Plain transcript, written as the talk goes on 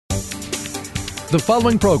The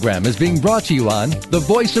following program is being brought to you on the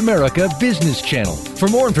Voice America Business Channel. For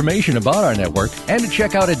more information about our network and to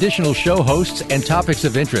check out additional show hosts and topics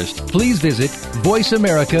of interest, please visit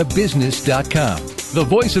voiceamericabusiness.com. The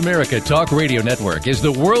Voice America Talk Radio Network is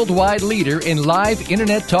the worldwide leader in live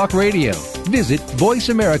Internet talk radio. Visit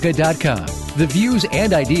voiceamerica.com. The views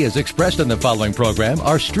and ideas expressed on the following program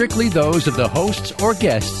are strictly those of the hosts or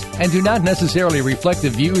guests and do not necessarily reflect the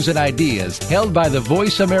views and ideas held by the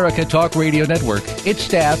Voice America Talk Radio Network, its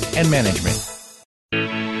staff, and management.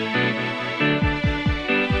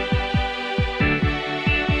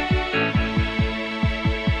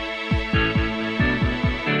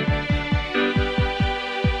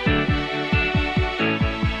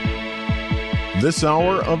 This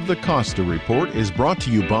hour of the Costa Report is brought to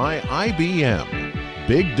you by IBM.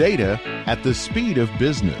 Big data at the speed of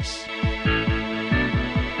business.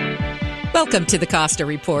 Welcome to the Costa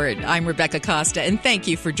Report. I'm Rebecca Costa, and thank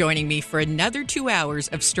you for joining me for another 2 hours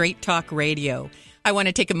of Straight Talk Radio. I want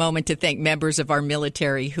to take a moment to thank members of our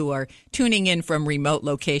military who are tuning in from remote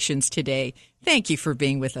locations today. Thank you for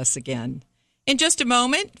being with us again. In just a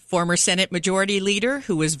moment, former Senate Majority Leader,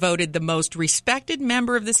 who was voted the most respected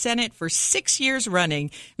member of the Senate for 6 years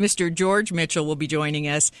running, Mr. George Mitchell, will be joining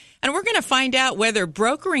us. And we're going to find out whether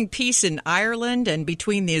brokering peace in Ireland and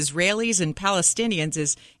between the Israelis and Palestinians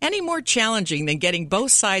is any more challenging than getting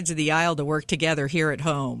both sides of the aisle to work together here at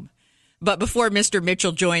home. But before Mr.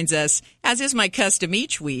 Mitchell joins us, as is my custom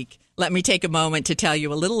each week, let me take a moment to tell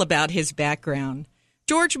you a little about his background.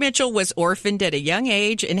 George Mitchell was orphaned at a young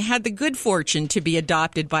age and had the good fortune to be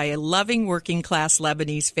adopted by a loving working-class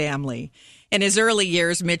Lebanese family. In his early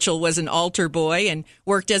years, Mitchell was an altar boy and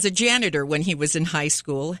worked as a janitor when he was in high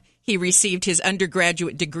school. He received his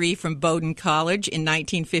undergraduate degree from Bowdoin College in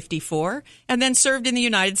 1954 and then served in the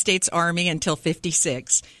United States Army until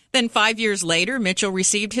 56. Then 5 years later, Mitchell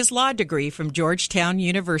received his law degree from Georgetown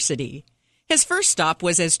University. His first stop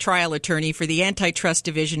was as trial attorney for the Antitrust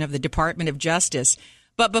Division of the Department of Justice.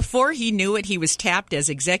 But before he knew it, he was tapped as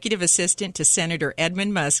executive assistant to Senator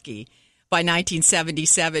Edmund Muskie. By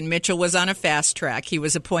 1977, Mitchell was on a fast track. He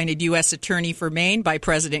was appointed U.S. Attorney for Maine by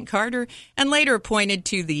President Carter and later appointed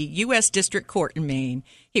to the U.S. District Court in Maine.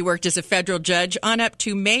 He worked as a federal judge on up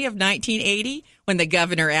to May of 1980 when the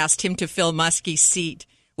governor asked him to fill Muskie's seat,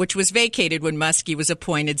 which was vacated when Muskie was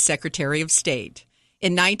appointed Secretary of State.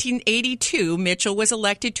 In 1982, Mitchell was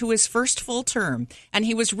elected to his first full term, and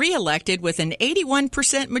he was reelected with an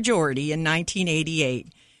 81% majority in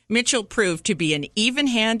 1988. Mitchell proved to be an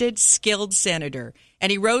even-handed, skilled senator,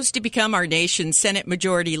 and he rose to become our nation's Senate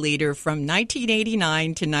Majority Leader from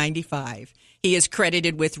 1989 to 95. He is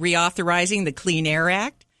credited with reauthorizing the Clean Air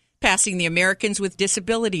Act, passing the Americans with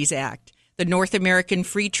Disabilities Act, the North American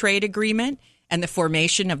Free Trade Agreement, and the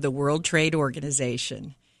formation of the World Trade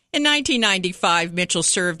Organization. In 1995, Mitchell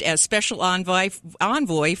served as Special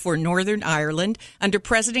Envoy for Northern Ireland under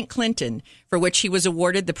President Clinton, for which he was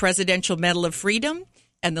awarded the Presidential Medal of Freedom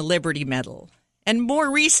and the Liberty Medal. And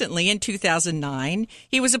more recently, in 2009,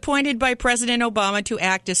 he was appointed by President Obama to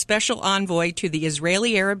act as Special Envoy to the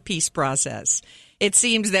Israeli-Arab peace process. It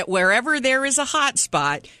seems that wherever there is a hot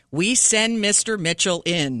spot, we send Mr. Mitchell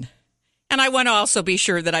in. And I want to also be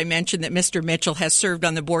sure that I mention that Mr. Mitchell has served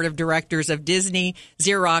on the board of directors of Disney,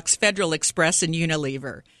 Xerox, Federal Express, and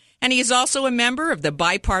Unilever. And he is also a member of the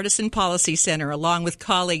Bipartisan Policy Center, along with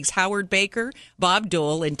colleagues Howard Baker, Bob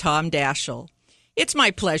Dole, and Tom Daschle. It's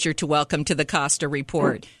my pleasure to welcome to the Costa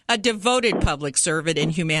Report a devoted public servant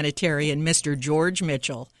and humanitarian, Mr. George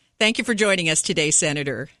Mitchell. Thank you for joining us today,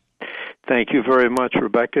 Senator. Thank you very much,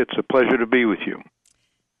 Rebecca. It's a pleasure to be with you.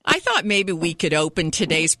 I thought maybe we could open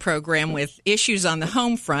today's program with issues on the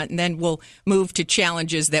home front, and then we'll move to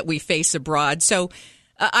challenges that we face abroad. So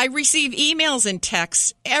I receive emails and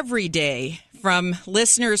texts every day from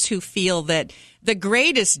listeners who feel that the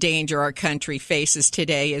greatest danger our country faces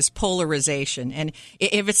today is polarization. And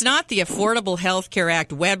if it's not the Affordable Health Care Act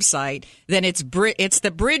website, then it's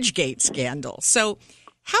the Bridgegate scandal. So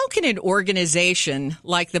how can an organization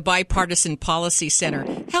like the Bipartisan Policy Center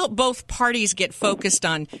help both parties get focused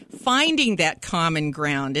on finding that common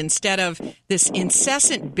ground instead of this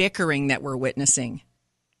incessant bickering that we're witnessing?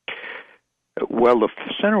 Well, the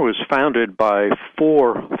center was founded by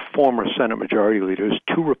 4 former Senate Majority Leaders,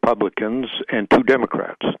 2 Republicans and 2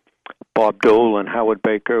 Democrats. Bob Dole and Howard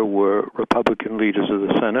Baker were Republican leaders of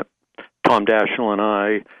the Senate. Tom Daschle and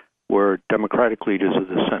I were Democratic leaders of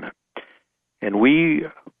the Senate. And we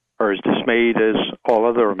are as dismayed as all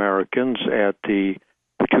other Americans at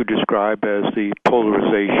what you describe as the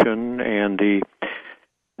polarization and the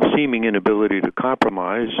seeming inability to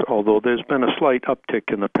compromise, although there's been a slight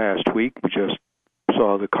uptick in the past week. We just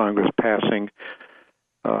saw the Congress passing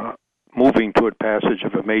moving toward passage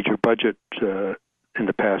of a major budget in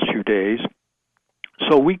the past few days.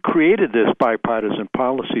 So we created this bipartisan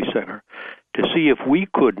policy center to see if we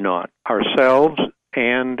could not ourselves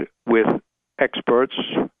and with experts,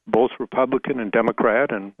 both Republican and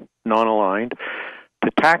Democrat and non-aligned,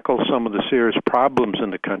 to tackle some of the serious problems in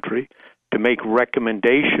the country, to make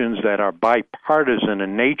recommendations that are bipartisan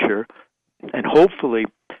in nature, and hopefully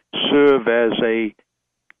serve as a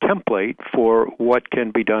template for what can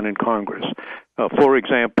be done in Congress. For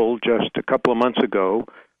example, just a couple of months ago,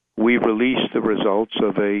 we released the results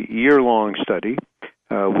of a year-long study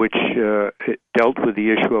which dealt with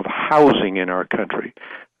the issue of housing in our country,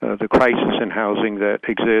 the crisis in housing that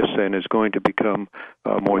exists and is going to become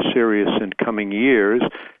more serious in coming years,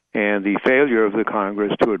 and the failure of the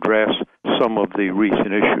Congress to address some of the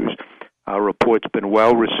recent issues. Our report's been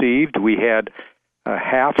well received. We had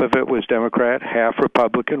half of it was Democrat, half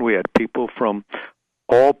Republican. We had people from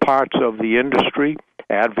all parts of the industry,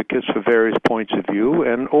 advocates for various points of view,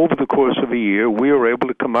 and over the course of a year, we were able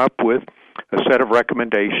to come up with a set of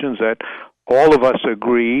recommendations that all of us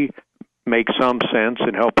agree make some sense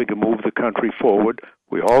in helping to move the country forward.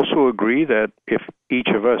 We also agree that if each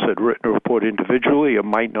of us had written a report individually, it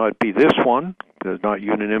might not be this one. There's not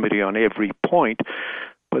unanimity on every point,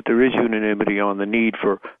 but there is unanimity on the need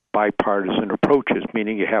for bipartisan approaches,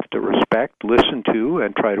 meaning you have to respect, listen to,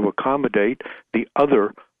 and try to accommodate the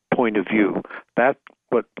other point of view. That's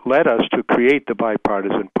what led us to create the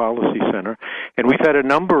Bipartisan Policy Center. And we've had a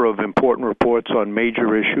number of important reports on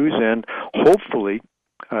major issues, and hopefully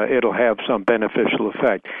it'll have some beneficial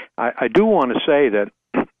effect. I do want to say that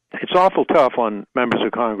it's awful tough on members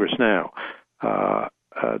of Congress now.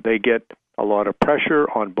 They get a lot of pressure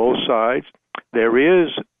on both sides. There is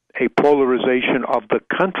a polarization of the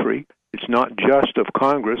country. It's not just of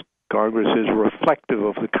Congress. Congress is reflective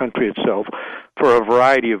of the country itself for a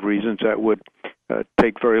variety of reasons that would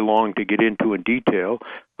take very long to get into in detail.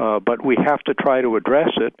 But we have to try to address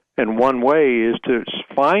it, and one way is to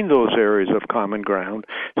find those areas of common ground,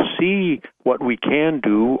 see what we can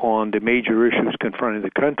do on the major issues confronting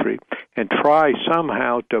the country, and try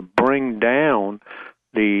somehow to bring down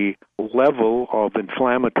the level of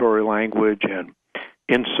inflammatory language and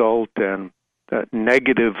insult and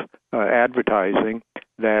negative advertising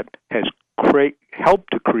that has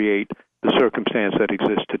helped to create the circumstance that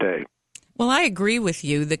exists today. Well, I agree with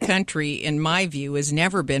you. The country, in my view, has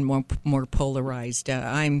never been more polarized.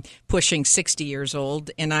 I'm pushing 60 years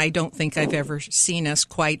old, and I don't think I've ever seen us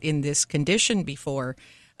quite in this condition before.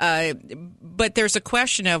 But there's a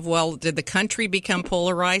question of, well, did the country become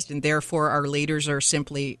polarized, and therefore our leaders are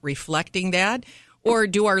simply reflecting that? Or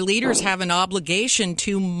do our leaders have an obligation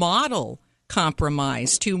to model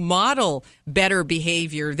compromise, to model better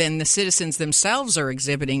behavior than the citizens themselves are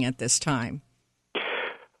exhibiting at this time?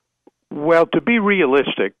 Well, to be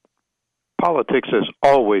realistic, politics has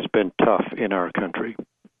always been tough in our country.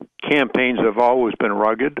 Campaigns have always been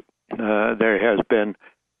rugged. There has been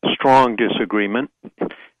strong disagreement.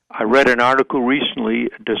 I read an article recently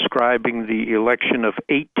describing the election of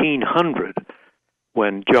 1800,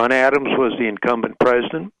 when John Adams was the incumbent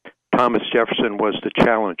president, Thomas Jefferson was the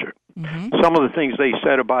challenger. Mm-hmm. Some of the things they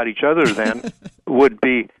said about each other then would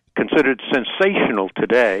be considered sensational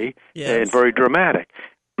today, yes, and very dramatic.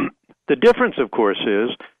 The difference, of course, is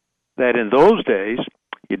that in those days,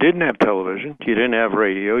 you didn't have television, you didn't have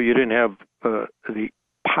radio, you didn't have the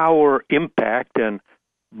power, impact, and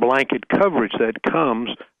blanket coverage that comes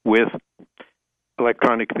with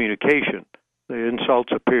electronic communication. The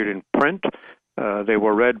insults appeared in print. They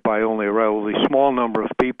were read by only a relatively small number of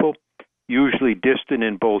people, usually distant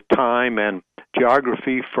in both time and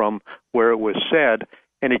geography from where it was said,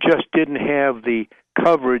 and it just didn't have the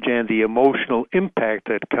coverage and the emotional impact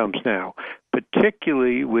that comes now,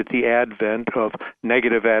 particularly with the advent of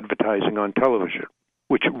negative advertising on television,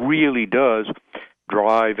 which really does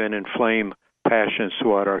drive and inflame passions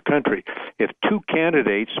throughout our country. If two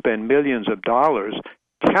candidates spend millions of dollars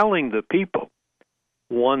telling the people,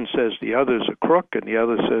 one says the other's a crook and the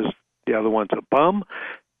other says the other one's a bum,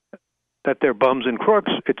 that they're bums and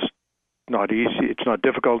crooks, it's not easy, it's not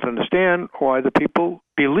difficult to understand why the people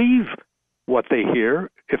believe what they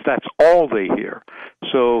hear, if that's all they hear.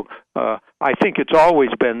 So I think it's always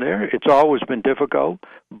been there. It's always been difficult,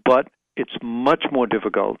 but it's much more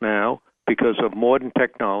difficult now because of modern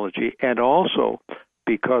technology and also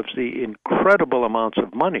because the incredible amounts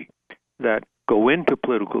of money that go into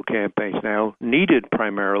political campaigns now, needed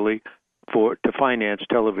primarily to finance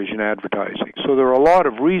television advertising. So there are a lot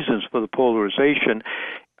of reasons for the polarization.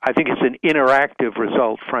 I think it's an interactive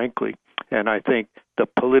result, frankly, and I think the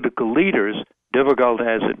political leaders, difficult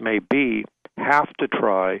as it may be, have to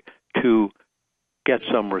try to get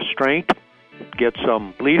some restraint, get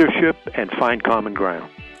some leadership, and find common ground.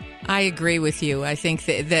 I agree with you. I think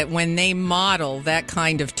that when they model that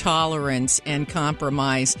kind of tolerance and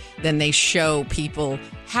compromise, then they show people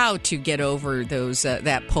how to get over those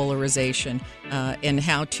that polarization and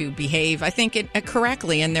how to behave, I think,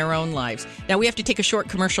 correctly in their own lives. Now, we have to take a short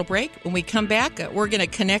commercial break. When we come back, we're going to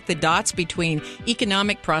connect the dots between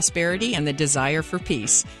economic prosperity and the desire for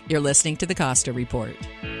peace. You're listening to the Costa Report.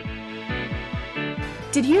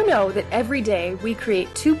 Did you know that every day we create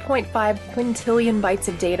 2.5 quintillion bytes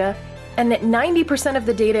of data, and that 90% of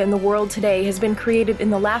the data in the world today has been created in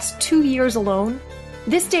the last 2 years alone?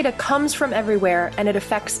 This data comes from everywhere, and it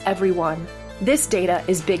affects everyone. This data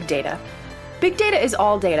is big data. Big data is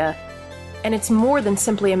all data, and it's more than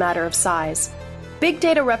simply a matter of size. Big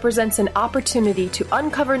data represents an opportunity to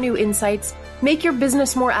uncover new insights, make your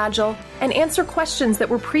business more agile, and answer questions that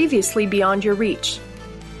were previously beyond your reach.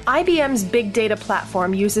 IBM's Big Data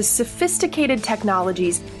platform uses sophisticated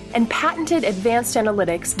technologies and patented advanced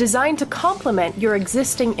analytics designed to complement your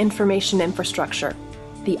existing information infrastructure.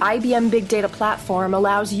 The IBM Big Data platform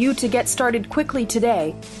allows you to get started quickly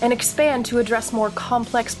today and expand to address more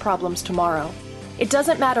complex problems tomorrow. It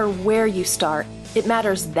doesn't matter where you start, it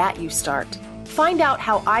matters that you start. Find out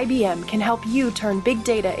how IBM can help you turn big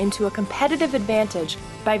data into a competitive advantage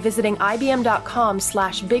by visiting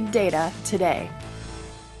ibm.com/big data today.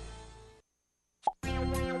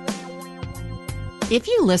 If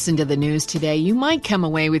you listen to the news today, you might come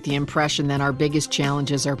away with the impression that our biggest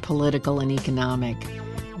challenges are political and economic.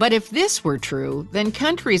 But if this were true, then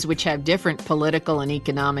countries which have different political and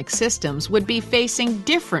economic systems would be facing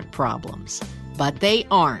different problems. But they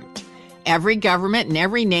aren't. Every government and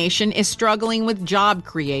every nation is struggling with job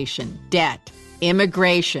creation, debt,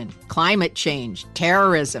 immigration, climate change,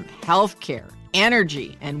 terrorism, healthcare,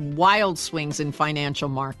 energy, and wild swings in financial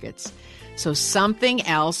markets. So something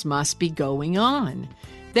else must be going on.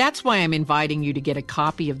 That's why I'm inviting you to get a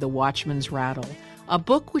copy of The Watchman's Rattle, a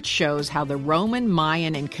book which shows how the Roman,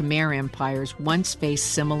 Mayan, and Khmer empires once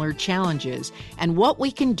faced similar challenges and what we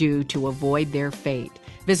can do to avoid their fate.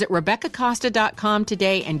 Visit RebeccaCosta.com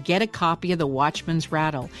today and get a copy of The Watchman's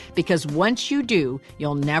Rattle, because once you do,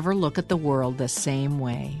 you'll never look at the world the same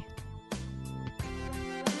way.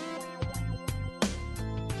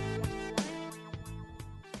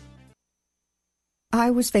 I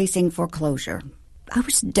was facing foreclosure. I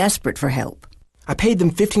was desperate for help. I paid them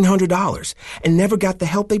 $1,500 and never got the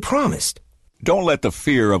help they promised. Don't let the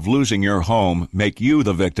fear of losing your home make you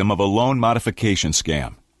the victim of a loan modification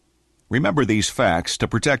scam. Remember these facts to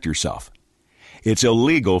protect yourself. It's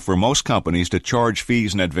illegal for most companies to charge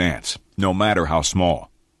fees in advance, no matter how small.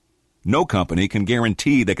 No company can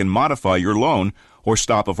guarantee they can modify your loan or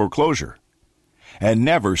stop a foreclosure. And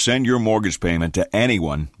never send your mortgage payment to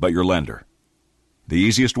anyone but your lender. The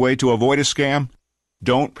easiest way to avoid a scam?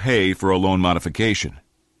 Don't pay for a loan modification.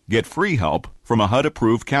 Get free help from a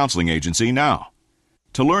HUD-approved counseling agency now.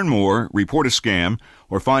 To learn more, report a scam,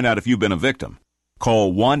 or find out if you've been a victim,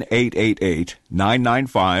 call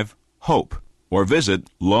 1-888-995-HOPE or visit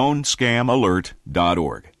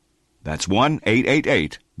loanscamalert.org. That's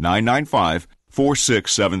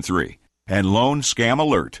 1-888-995-4673 and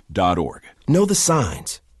loanscamalert.org. Know the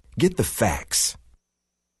signs. Get the facts.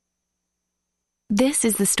 This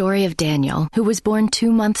is the story of Daniel, who was born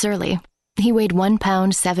 2 months early. He weighed 1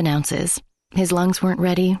 pound, 7 ounces. His lungs weren't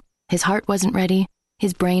ready. His heart wasn't ready.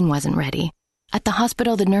 His brain wasn't ready. At the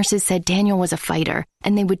hospital, the nurses said Daniel was a fighter,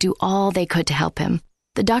 and they would do all they could to help him.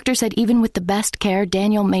 The doctor said even with the best care,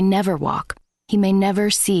 Daniel may never walk. He may never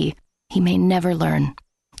see. He may never learn.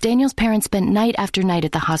 Daniel's parents spent night after night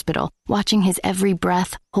at the hospital, watching his every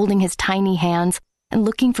breath, holding his tiny hands, and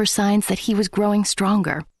looking for signs that he was growing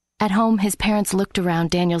stronger. At home, his parents looked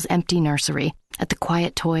around Daniel's empty nursery, at the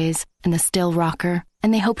quiet toys and the still rocker,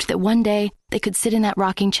 and they hoped that one day they could sit in that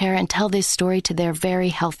rocking chair and tell this story to their very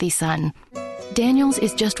healthy son. Daniel's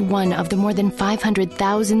is just one of the more than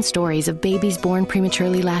 500,000 stories of babies born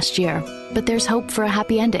prematurely last year, but there's hope for a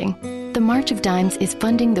happy ending. The March of Dimes is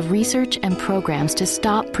funding the research and programs to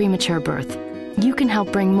stop premature birth. You can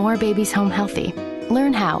help bring more babies home healthy.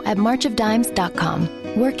 Learn how at marchofdimes.com.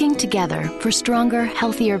 Working together for stronger,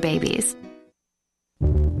 healthier babies.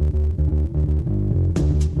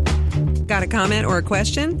 Got a comment or a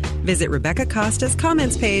question? Visit Rebecca Costa's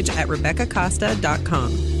comments page at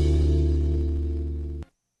RebeccaCosta.com.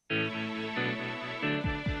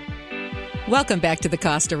 Welcome back to the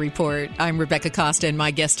Costa Report. I'm Rebecca Costa, and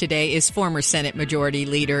my guest today is former Senate Majority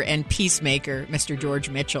Leader and peacemaker, Mr. George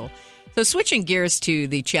Mitchell. So switching gears to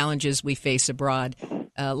the challenges we face abroad,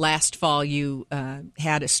 last fall you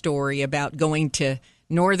had a story about going to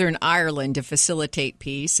Northern Ireland to facilitate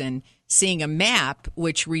peace and seeing a map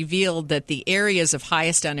which revealed that the areas of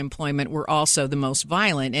highest unemployment were also the most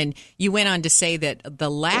violent. And you went on to say that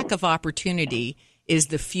the lack of opportunity is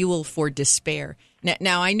the fuel for despair.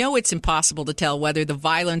 Now, I know it's impossible to tell whether the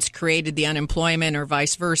violence created the unemployment or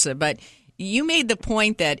vice versa, but you made the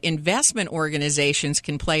point that investment organizations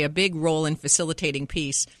can play a big role in facilitating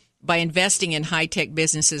peace by investing in high-tech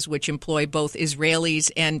businesses which employ both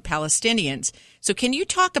Israelis and Palestinians. So can you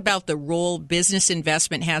talk about the role business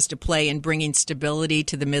investment has to play in bringing stability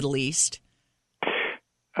to the Middle East?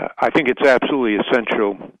 I think it's absolutely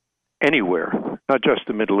essential anywhere, not just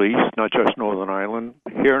the Middle East, not just Northern Ireland,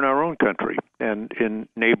 here in our own country and in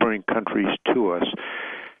neighboring countries to us.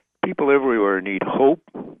 People everywhere need hope,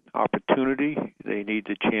 opportunity. They need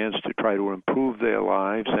the chance to try to improve their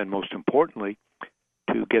lives and, most importantly,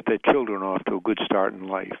 to get their children off to a good start in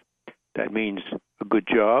life. That means a good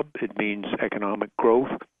job. It means economic growth.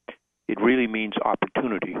 It really means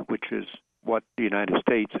opportunity, which is what the United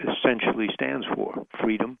States essentially stands for,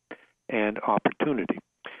 freedom and opportunity.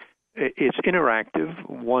 It's interactive.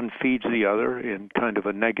 One feeds the other in kind of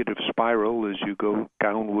a negative spiral as you go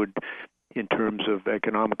downward in terms of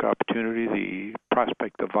economic opportunity. The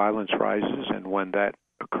prospect of violence rises, and when that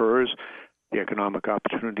occurs, the economic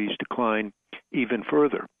opportunities decline even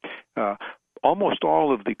further. Almost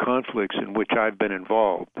all of the conflicts in which I've been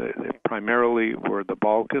involved, primarily were the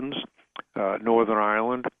Balkans, Northern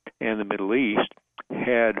Ireland, and the Middle East,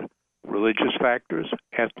 had religious factors,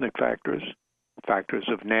 ethnic factors, factors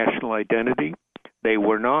of national identity. They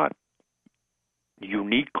were not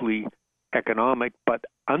uniquely economic, but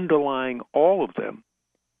underlying all of them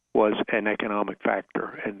was an economic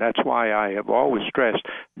factor. And that's why I have always stressed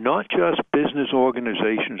not just business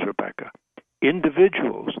organizations, Rebecca,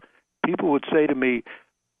 individuals. People would say to me,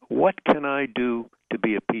 what can I do to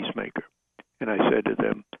be a peacemaker? And I said to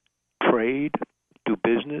them, trade, do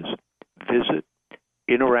business, visit,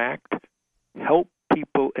 interact, help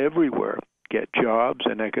people everywhere get jobs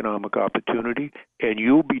and economic opportunity, and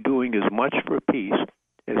you'll be doing as much for peace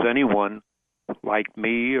as anyone like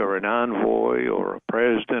me or an envoy or a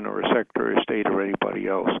president or a secretary of state or anybody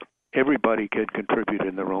else. Everybody can contribute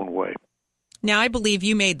in their own way. Now, I believe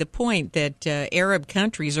you made the point that Arab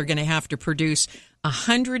countries are going to have to produce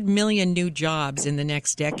 100 million new jobs in the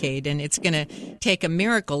next decade, and it's going to take a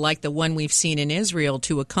miracle like the one we've seen in Israel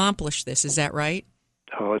to accomplish this. Is that right?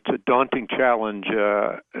 Oh, it's a daunting challenge.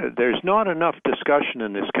 There's not enough discussion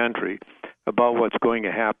in this country about what's going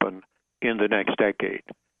to happen in the next decade.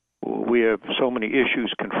 We have so many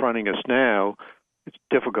issues confronting us now, it's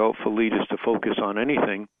difficult for leaders to focus on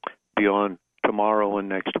anything beyond tomorrow and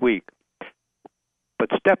next week. But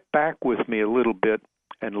step back with me a little bit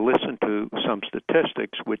and listen to some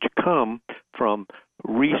statistics which come from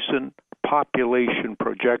recent population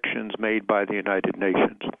projections made by the United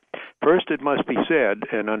Nations. First, it must be said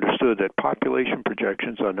and understood that population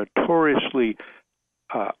projections are notoriously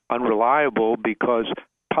unreliable because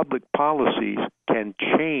public policies can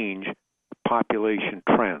change population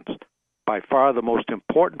trends. By far the most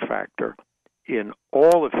important factor in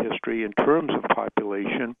all of history in terms of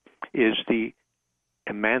population is the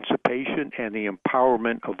emancipation and the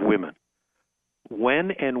empowerment of women.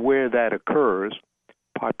 When and where that occurs,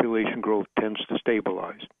 population growth tends to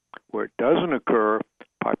stabilize. Where it doesn't occur,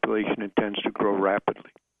 population tends to grow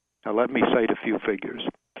rapidly. Now let me cite a few figures.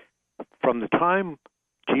 From the time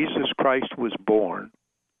Jesus Christ was born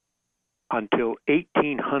until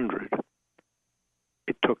 1800,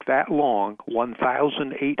 it took that long,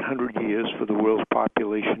 1,800 years, for the world's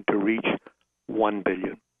population to reach 1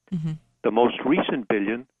 billion. Mm-hmm. The most recent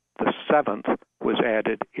billion, the seventh, was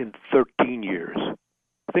added in 13 years.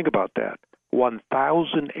 Think about that.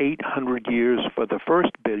 1,800 years for the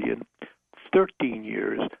first billion, 13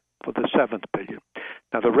 years for the seventh billion.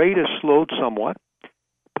 Now, the rate has slowed somewhat,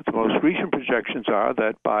 but the most recent projections are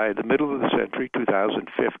that by the middle of the century,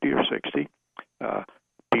 2050 or 60,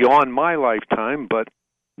 beyond my lifetime, but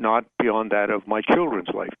not beyond that of my children's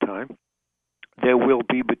lifetime, there will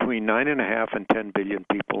be between 9.5 and 10 billion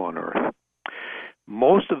people on Earth.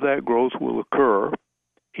 Most of that growth will occur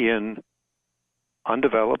in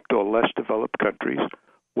undeveloped or less developed countries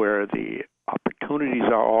where the opportunities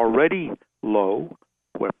are already low,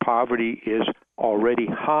 where poverty is already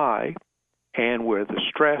high, and where the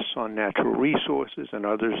stress on natural resources and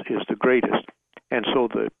others is the greatest. And so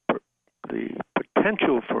the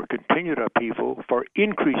potential for continued upheaval, for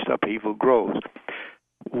increased upheaval, grows.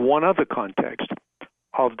 One other context,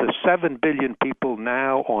 of the 7 billion people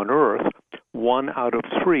now on Earth, 1 out of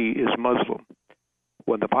 3 is Muslim.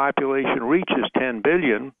 When the population reaches 10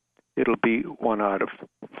 billion, it'll be 1 out of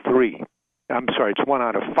 3. I'm sorry, it's 1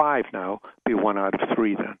 out of 5 now, be 1 out of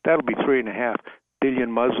 3 then. That'll be 3.5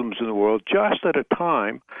 billion Muslims in the world, just at a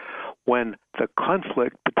time when the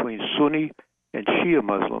conflict between Sunni and Shia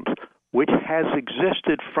Muslims, which has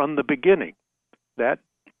existed from the beginning, that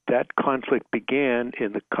conflict began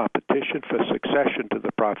in the competition for succession to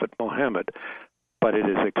the Prophet Muhammad, but it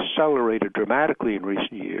has accelerated dramatically in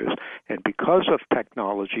recent years, and because of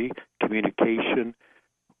technology, communication,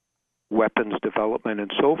 weapons development,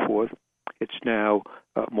 and so forth, it's now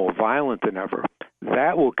more violent than ever.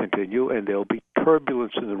 That will continue, and there'll be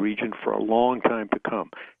turbulence in the region for a long time to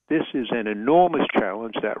come. This is an enormous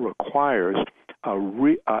challenge that requires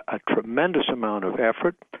a tremendous amount of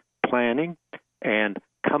effort, planning, and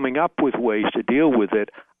coming up with ways to deal with it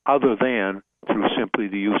other than through simply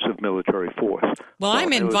the use of military force. Well,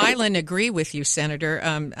 I'm in violent agree with you, Senator.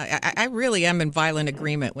 I really am in violent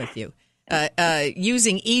agreement with you.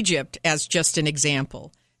 Using Egypt as just an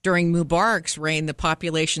example, during Mubarak's reign, the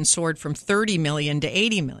population soared from 30 million to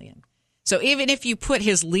 80 million. So even if you put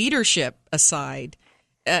his leadership aside,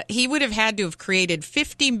 he would have had to have created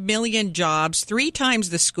 50 million jobs, 3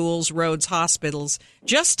 times the schools, roads, hospitals,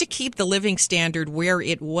 just to keep the living standard where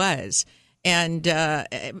it was. And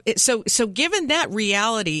so given that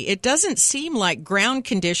reality, it doesn't seem like ground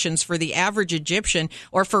conditions for the average Egyptian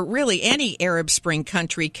or for really any Arab Spring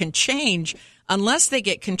country can change unless they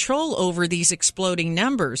get control over these exploding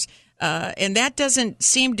numbers. And that doesn't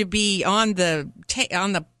seem to be on the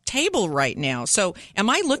table right now. So am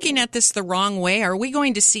I looking at this the wrong way? Are we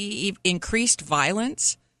going to see increased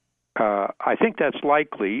violence? I think that's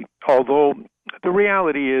likely, although the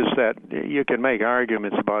reality is that you can make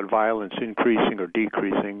arguments about violence increasing or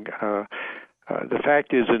decreasing. The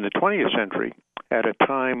fact is, in the 20th century, at a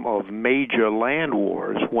time of major land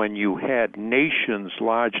wars, when you had nations,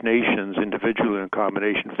 large nations, individually and in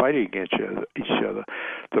combination, fighting against each other,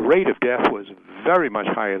 the rate of death was very much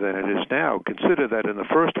higher than it is now. Consider that in the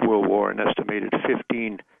First World War, an estimated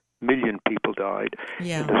 15 million people died.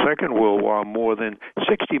 Yeah. In the Second World War, more than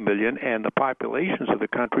 60 million, and the populations of the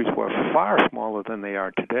countries were far smaller than they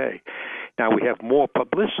are today. Now, we have more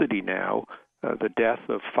publicity now. The death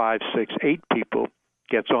of 5, 6, 8 people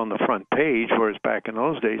gets on the front page, whereas back in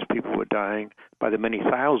those days, people were dying by the many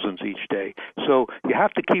thousands each day. So you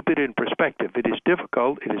have to keep it in perspective. It is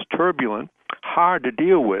difficult, it is turbulent, hard to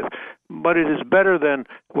deal with, but it is better than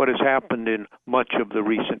what has happened in much of the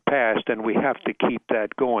recent past, and we have to keep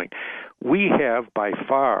that going. We have, by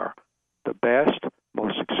far, the best,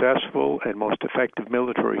 most successful, and most effective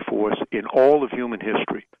military force in all of human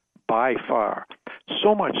history, by far.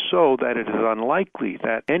 So much so that it is unlikely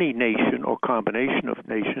that any nation or combination of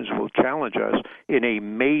nations will challenge us in a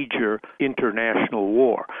major international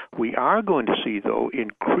war. We are going to see, though,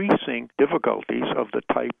 increasing difficulties of the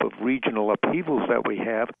type of regional upheavals that we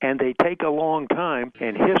have, and they take a long time,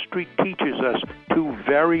 and history teaches us 2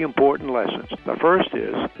 very important lessons. The first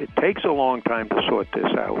is, it takes a long time to sort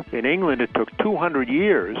this out. In England, it took 200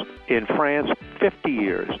 years. In France, 50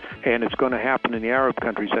 years. And it's going to happen in the Arab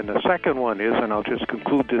countries. And the second one is, and I'll just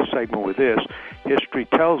conclude this segment with this, history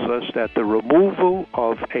tells us that the removal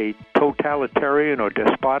of a totalitarian or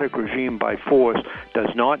despotic regime by force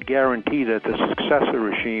does not guarantee that the successor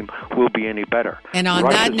regime will be any better. And on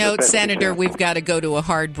that note, Senator, we've got to go to a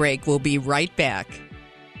hard break. We'll be right back.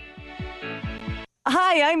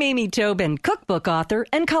 Hi, I'm Amy Tobin, cookbook author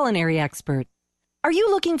and culinary expert. Are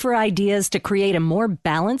you looking for ideas to create a more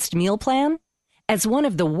balanced meal plan? As one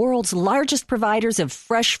of the world's largest providers of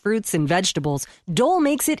fresh fruits and vegetables, Dole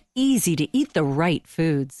makes it easy to eat the right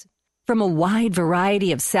foods. From a wide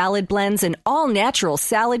variety of salad blends and all-natural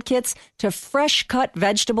salad kits to fresh-cut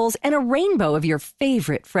vegetables and a rainbow of your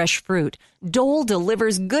favorite fresh fruit, Dole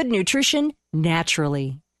delivers good nutrition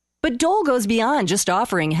naturally. But Dole goes beyond just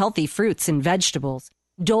offering healthy fruits and vegetables.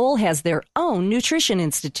 Dole has their own Nutrition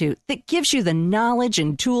Institute that gives you the knowledge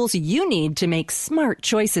and tools you need to make smart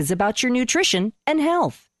choices about your nutrition and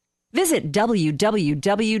health. Visit www.dole.com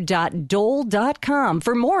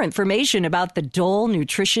for more information about the Dole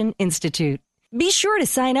Nutrition Institute. Be sure to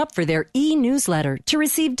sign up for their e-newsletter to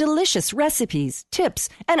receive delicious recipes, tips,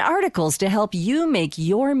 and articles to help you make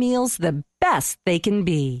your meals the best they can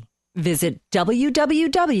be. Visit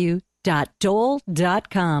www.dole.com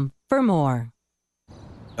for more.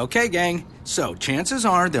 Okay, gang, so chances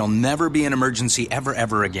are there'll never be an emergency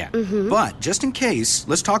ever again. Mm-hmm. But just in case,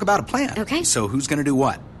 let's talk about a plan. Okay. So who's going to do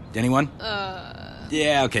what? Anyone?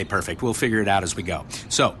 Yeah, okay, perfect. We'll figure it out as we go.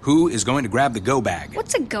 So, who is going to grab the go bag?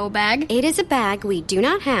 What's a go bag? It is a bag we do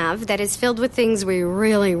not have that is filled with things we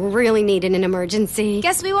really, really need in an emergency.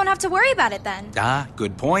 Guess we won't have to worry about it then. Ah,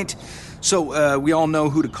 good point. So, we all know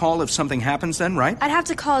who to call if something happens then, right? I'd have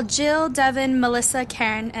to call Jill, Devin, Melissa,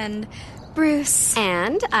 Karen, and Bruce.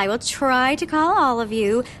 And I will try to call all of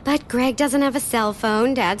you, but Greg doesn't have a cell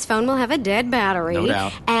phone. Dad's phone will have a dead battery. No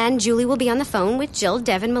doubt. And Julie will be on the phone with Jill,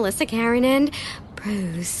 Devin, Melissa, Karen, and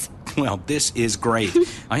Bruce. Well, this is great.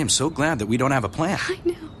 I am so glad that we don't have a plan. I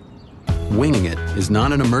know. Winging it is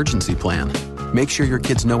not an emergency plan. Make sure your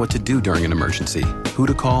kids know what to do during an emergency, who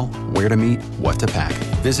to call, where to meet, what to pack.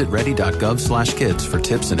 Visit ready.gov/kids for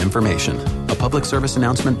tips and information. A public service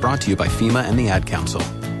announcement brought to you by FEMA and the Ad Council.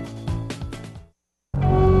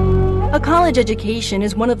 A college education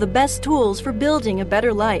is one of the best tools for building a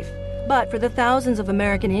better life. But for the thousands of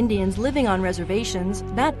American Indians living on reservations,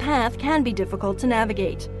 that path can be difficult to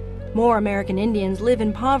navigate. More American Indians live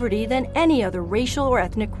in poverty than any other racial or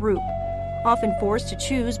ethnic group. Often forced to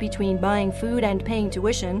choose between buying food and paying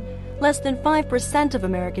tuition, less than 5% of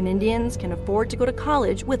American Indians can afford to go to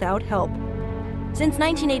college without help. Since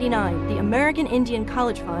 1989, the American Indian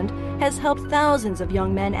College Fund has helped thousands of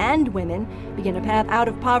young men and women begin a path out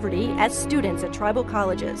of poverty as students at tribal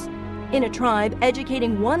colleges. In a tribe,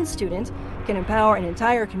 educating one student can empower an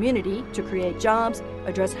entire community to create jobs,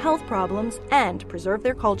 address health problems, and preserve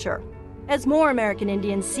their culture. As more American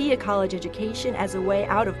Indians see a college education as a way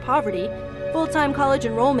out of poverty, full-time college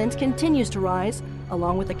enrollment continues to rise,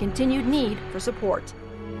 along with a continued need for support.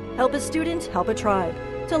 Help a student, help a tribe.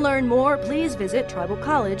 To learn more, please visit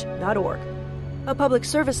tribalcollege.org. A public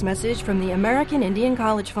service message from the American Indian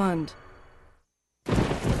College Fund.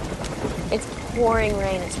 It's pouring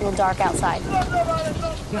rain. It's real dark outside.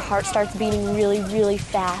 Your heart starts beating really, really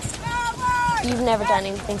fast. You've never done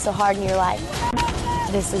anything so hard in your life.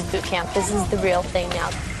 This is boot camp. This is the real thing now.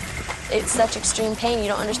 It's such extreme pain, you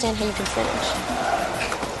don't understand how you can finish.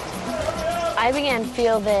 I began to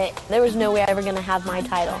feel that there was no way I was ever going to have my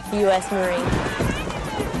title, U.S. Marine.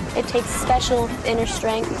 It takes special inner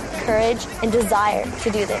strength, courage, and desire to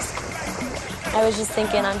do this. I was just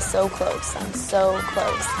thinking, I'm so close. I'm so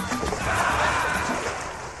close.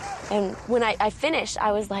 And when I finished,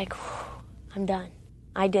 I was like, I'm done.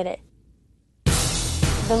 I did it.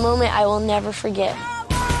 The moment I will never forget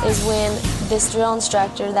is when this drill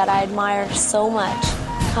instructor that I admire so much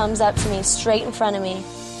comes up to me straight in front of me,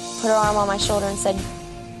 put her arm on my shoulder and said,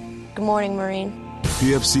 "Good morning, Marine."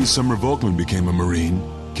 PFC Summer Volkman became a Marine.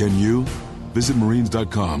 Can you? Visit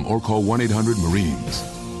Marines.com or call 1-800-MARINES.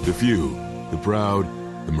 The few, the proud,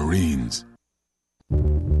 the Marines.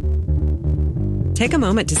 Take a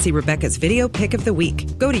moment to see Rebecca's video pick of the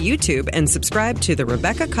week. Go to YouTube and subscribe to the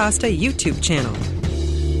Rebecca Costa YouTube channel.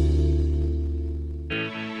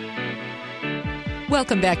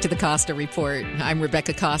 Welcome back to the Costa Report. I'm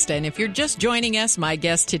Rebecca Costa, and if you're just joining us, my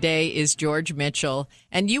guest today is George Mitchell.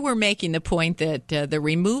 And you were making the point that the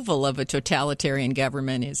removal of a totalitarian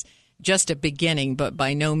government is just a beginning, but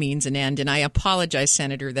by no means an end. And I apologize,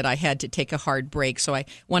 Senator, that I had to take a hard break, so I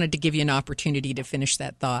wanted to give you an opportunity to finish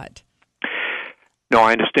that thought. No,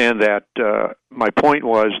 I understand that. My point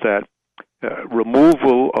was that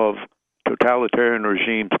removal of totalitarian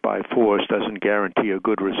regimes by force doesn't guarantee a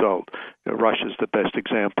good result. Russia's the best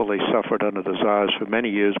example. They suffered under the Tsars for many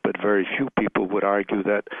years, but very few people would argue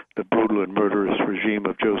that the brutal and murderous regime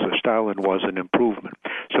of Joseph Stalin was an improvement.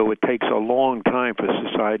 So it takes a long time for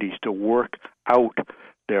societies to work out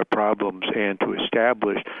their problems and to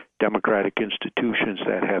establish democratic institutions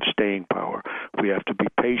that have staying power. We have to be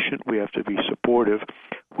patient. We have to be supportive.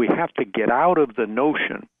 We have to get out of the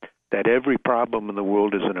notion that every problem in the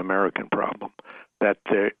world is an American problem, that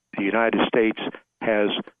the United States has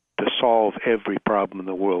to solve every problem in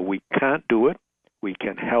the world. We can't do it. We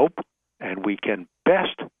can help, and we can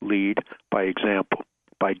best lead by example,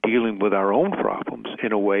 by dealing with our own problems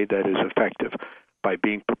in a way that is effective, by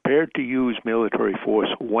being prepared to use military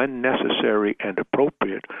force when necessary and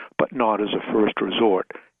appropriate, but not as a first resort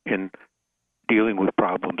in dealing with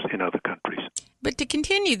problems in other countries. But to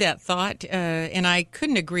continue that thought, and I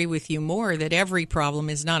couldn't agree with you more, that every problem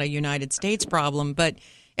is not a United States problem, but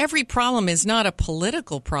every problem is not a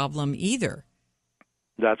political problem either.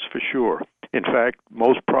 That's for sure. In fact,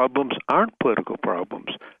 most problems aren't political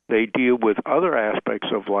problems. They deal with other aspects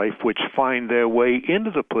of life which find their way into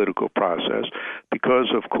the political process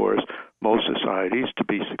because, of course, most societies, to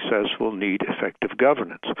be successful, need effective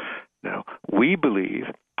governance. Now, we believe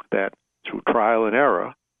that through trial and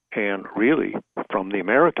error, and really, from the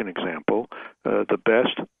American example, the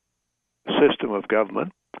best system of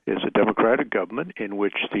government is a democratic government in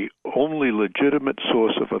which the only legitimate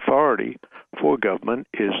source of authority for government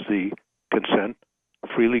is the consent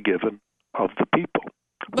freely given of the people.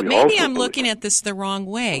 But maybe I'm looking at this the wrong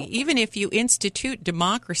way. Even if you institute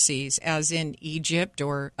democracies, as in Egypt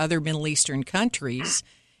or other Middle Eastern countries,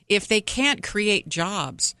 if they can't create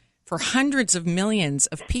jobs for hundreds of millions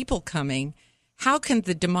of people coming, how can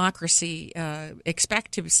the democracy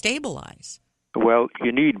expect to stabilize? Well,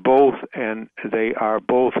 you need both, and they are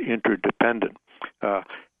both interdependent.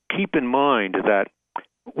 Keep in mind that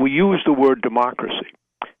we use the word democracy.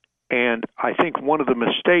 And I think one of the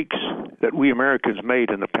mistakes that we Americans made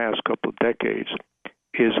in the past couple of decades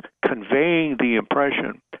is conveying the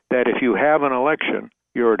impression that if you have an election,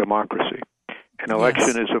 you're a democracy. An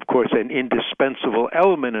election is, of course, an indispensable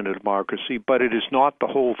element in a democracy, but it is not the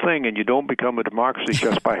whole thing, and you don't become a democracy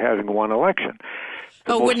just by having one election.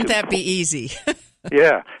 Wouldn't that be easy?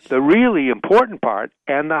 Yeah. The really important part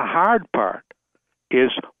and the hard part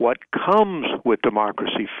is what comes with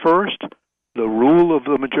democracy. First, the rule of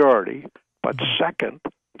the majority, but second,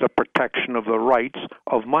 the protection of the rights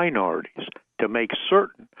of minorities, to make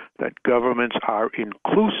certain that governments are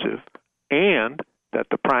inclusive and that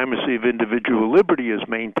the primacy of individual liberty is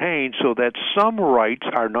maintained so that some rights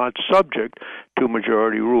are not subject to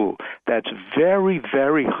majority rule. That's very,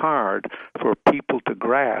 very hard for people to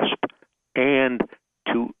grasp and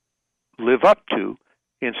to live up to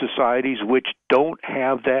in societies which don't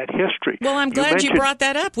have that history. Well, I'm glad you brought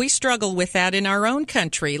that up. We struggle with that in our own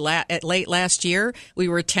country. Late last year, we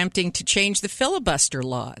were attempting to change the filibuster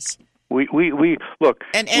laws. We look,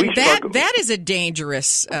 and that is a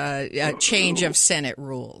dangerous change of Senate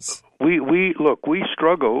rules. We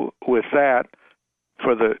struggle with that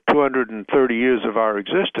for the 230 years of our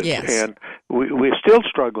existence, and we're still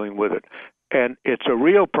struggling with it. And it's a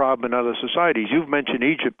real problem in other societies. You've mentioned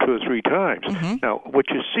Egypt 2 or 3 times. Mm-hmm. Now, what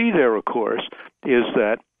you see there, of course, is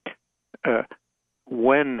that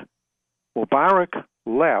when Mubarak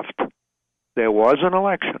left, there was an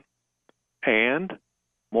election, and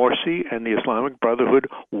Morsi and the Islamic Brotherhood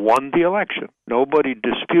won the election. Nobody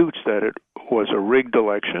disputes that it was a rigged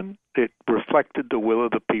election. It reflected the will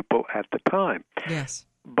of the people at the time. Yes.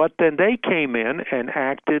 But then they came in and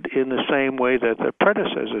acted in the same way that their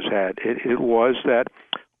predecessors had. It was that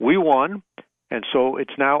we won, and so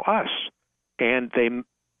it's now us. And they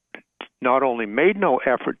not only made no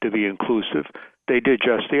effort to be inclusive, they did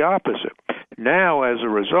just the opposite. Now, as a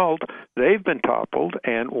result, they've been toppled,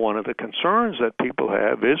 and one of the concerns that people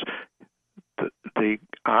have is the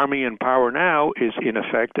army in power now is, in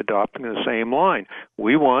effect, adopting the same line.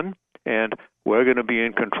 We won, and we're going to be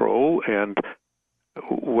in control, and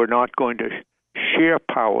we're not going to share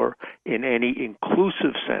power in any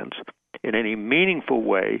inclusive sense, in any meaningful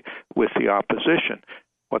way with the opposition.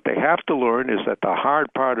 What they have to learn is that the hard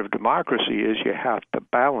part of democracy is you have to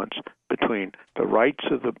balance between the rights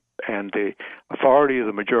of and the authority of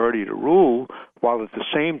the majority to rule, while at the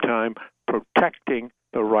same time protecting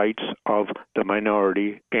the rights of the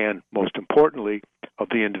minority and, most importantly, of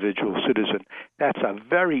the individual citizen. That's a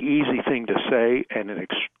very easy thing to say and an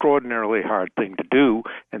extraordinarily hard thing to do,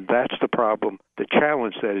 and that's the problem, the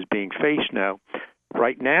challenge that is being faced now,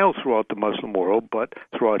 right now throughout the Muslim world, but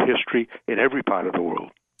throughout history in every part of the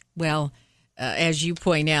world. Well, as you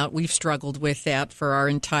point out, we've struggled with that for our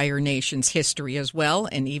entire nation's history as well,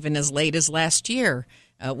 and even as late as last year,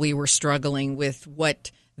 we were struggling with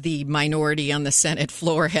what the minority on the Senate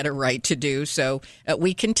floor had a right to do. So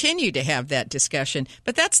we continue to have that discussion.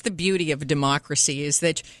 But that's the beauty of democracy, is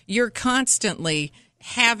that you're constantly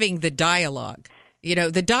having the dialogue. You know,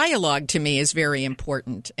 the dialogue to me is very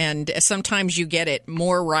important, and sometimes you get it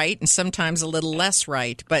more right and sometimes a little less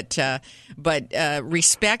right. But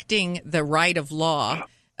respecting the right of law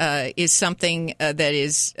is something that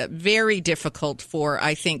is very difficult for,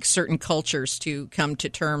 I think, certain cultures to come to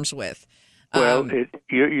terms with. Well,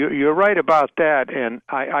 you're right about that, and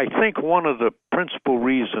I think one of the principal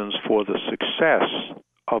reasons for the success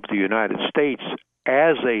of the United States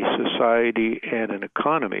as a society and an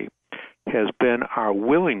economy has been our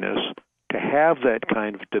willingness to have that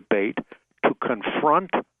kind of debate, to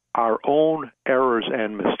confront our own errors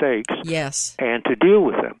and mistakes, yes, and to deal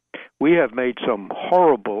with them. We have made some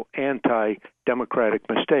horrible anti-democratic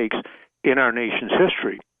mistakes in our nation's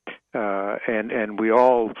history. And we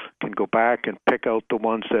all can go back and pick out the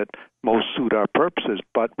ones that most suit our purposes.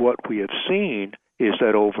 But what we have seen is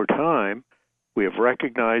that over time, we have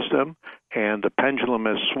recognized them, and the pendulum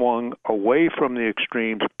has swung away from the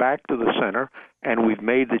extremes back to the center, and we've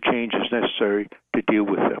made the changes necessary to deal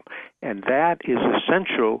with them. And that is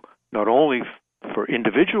essential not only for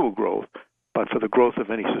individual growth, but for the growth of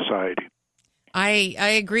any society. I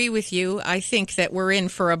agree with you. I think that we're in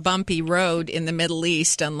for a bumpy road in the Middle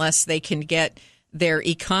East unless they can get their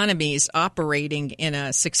economies operating in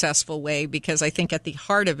a successful way, because I think at the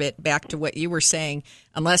heart of it, back to what you were saying,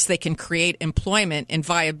 unless they can create employment and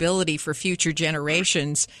viability for future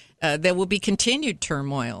generations, there will be continued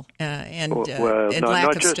turmoil and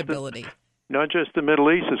lack of stability. Not just the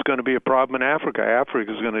Middle East is going to be a problem in Africa.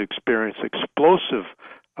 Africa is going to experience explosive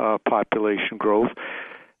population growth.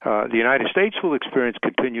 The United States will experience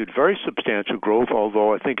continued very substantial growth,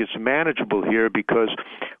 although I think it's manageable here because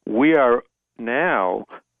we are now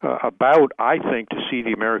about, I think, to see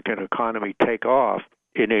the American economy take off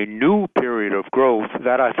in a new period of growth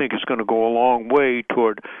that I think is going to go a long way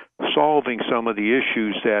toward solving some of the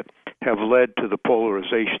issues that have led to the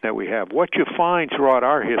polarization that we have. What you find throughout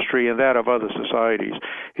our history and that of other societies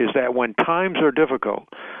is that when times are difficult,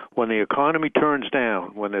 when the economy turns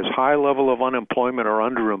down, when there's high level of unemployment or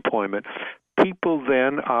underemployment, people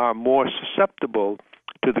then are more susceptible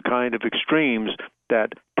to the kind of extremes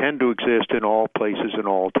that tend to exist in all places and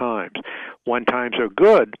all times. When times are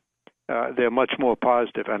good, they're much more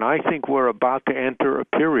positive. And I think we're about to enter a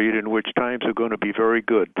period in which times are going to be very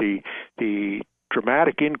good. The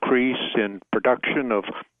dramatic increase in production of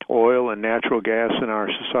oil and natural gas in our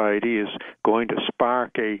society is going to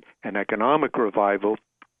spark an economic revival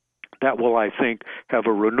that will, I think, have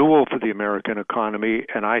a renewal for the American economy,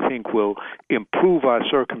 and I think will improve our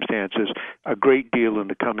circumstances a great deal in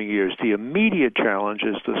the coming years. The immediate challenge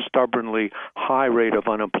is the stubbornly high rate of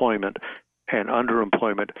unemployment and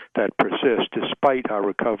underemployment that persists despite our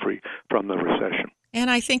recovery from the recession. And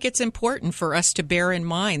I think it's important for us to bear in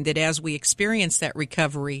mind that as we experience that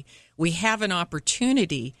recovery, we have an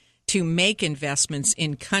opportunity to make investments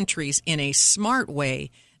in countries in a smart way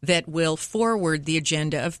that will forward the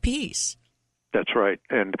agenda of peace. That's right.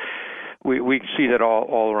 And we see that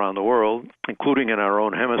all around the world, including in our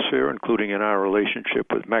own hemisphere, including in our relationship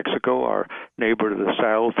with Mexico, our neighbor to the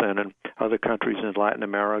south, and in other countries in Latin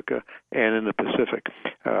America and in the Pacific.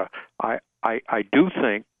 I do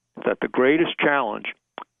think that the greatest challenge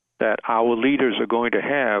that our leaders are going to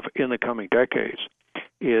have in the coming decades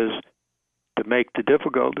is to make the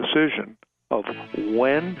difficult decision of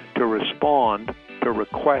when to respond to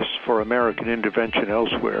requests for American intervention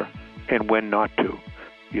elsewhere and when not to.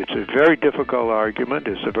 It's a very difficult argument.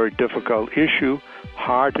 It's a very difficult issue.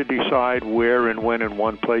 Hard to decide where and when in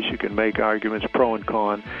one place. You can make arguments pro and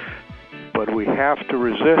con. But we have to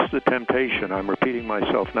resist the temptation, I'm repeating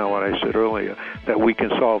myself now what I said earlier, that we can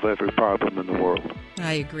solve every problem in the world.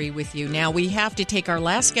 I agree with you. Now we have to take our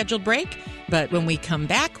last scheduled break, but when we come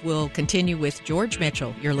back, we'll continue with George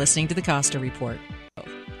Mitchell. You're listening to the Costa Report.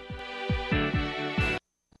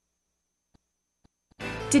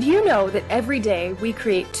 Did you know that every day we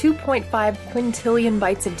create 2.5 quintillion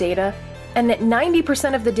bytes of data, and that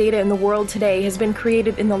 90% of the data in the world today has been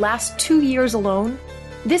created in the last 2 years alone?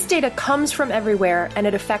 This data comes from everywhere, and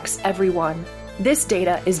it affects everyone. This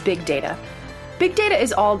data is big data. Big data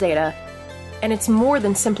is all data, and it's more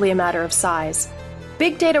than simply a matter of size.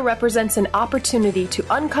 Big data represents an opportunity to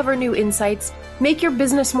uncover new insights, make your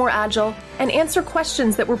business more agile, and answer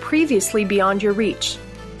questions that were previously beyond your reach.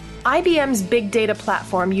 IBM's Big Data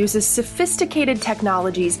platform uses sophisticated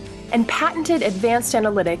technologies and patented advanced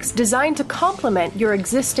analytics designed to complement your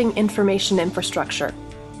existing information infrastructure.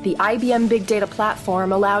 The IBM Big Data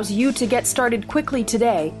platform allows you to get started quickly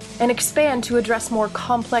today and expand to address more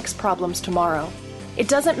complex problems tomorrow. It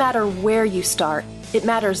doesn't matter where you start, it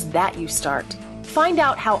matters that you start. Find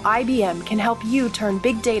out how IBM can help you turn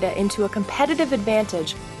big data into a competitive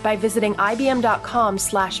advantage by visiting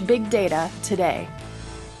ibm.com/big data today.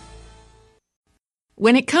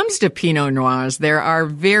 When it comes to Pinot Noirs, there are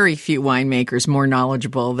very few winemakers more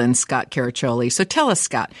knowledgeable than Scott Caraccioli. So tell us,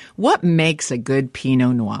 Scott, what makes a good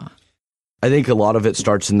Pinot Noir? I think a lot of it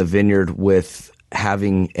starts in the vineyard with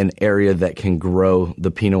having an area that can grow the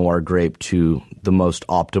Pinot Noir grape to the most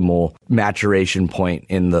optimal maturation point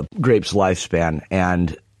in the grape's lifespan.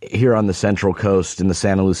 And here on the Central Coast, in the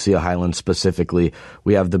Santa Lucia Highlands specifically,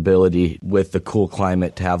 we have the ability with the cool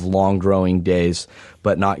climate to have long growing days,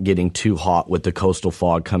 but not getting too hot with the coastal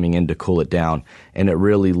fog coming in to cool it down. And it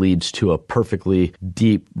really leads to a perfectly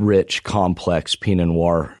deep, rich, complex Pinot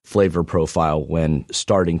Noir flavor profile when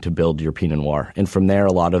starting to build your Pinot Noir. And from there,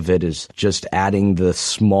 a lot of it is just adding the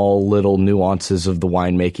small little nuances of the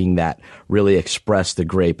winemaking that really express the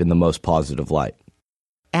grape in the most positive light.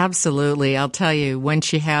 Absolutely. I'll tell you,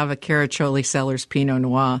 once you have a Caraccioli Cellars Pinot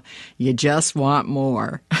Noir, you just want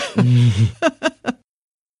more.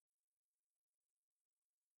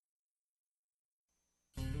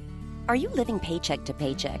 Are you living paycheck to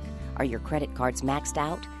paycheck? Are your credit cards maxed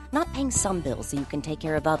out? not paying some bills so you can take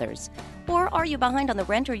care of others? Or are you behind on the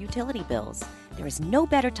rent or utility bills? There is no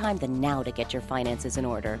better time than now to get your finances in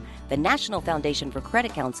order. The National Foundation for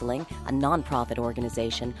Credit Counseling, a nonprofit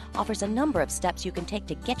organization, offers a number of steps you can take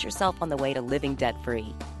to get yourself on the way to living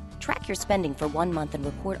debt-free. Track your spending for 1 month and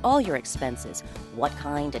record all your expenses, what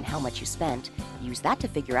kind and how much you spent. Use that to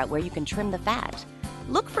figure out where you can trim the fat.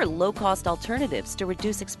 Look for low-cost alternatives to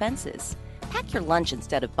reduce expenses. Pack your lunch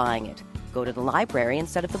instead of buying it. Go to the library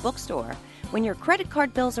instead of the bookstore. When your credit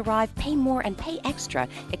card bills arrive, pay more and pay extra,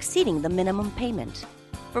 exceeding the minimum payment.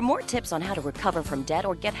 For more tips on how to recover from debt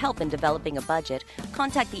or get help in developing a budget,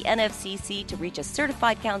 contact the NFCC to reach a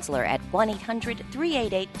certified counselor at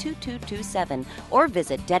 1-800-388-2227 or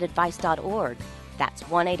visit debtadvice.org. That's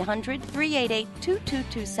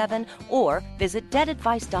 1-800-388-2227 or visit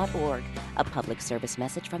debtadvice.org. A public service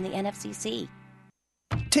message from the NFCC.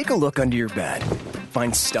 Take a look under your bed.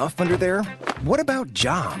 Find stuff under there? What about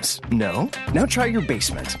jobs? No? Now try your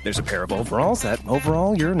basement. There's a pair of overalls that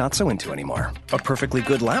overall you're not so into anymore. A perfectly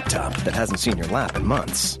good laptop that hasn't seen your lap in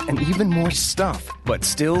months. And even more stuff, but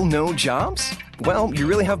still no jobs? Well, you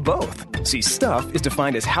really have both. See, stuff is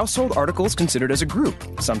defined as household articles considered as a group.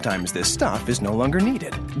 Sometimes this stuff is no longer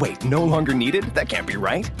needed. Wait, no longer needed? That can't be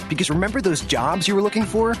right. Because remember those jobs you were looking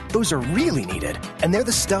for? Those are really needed. And they're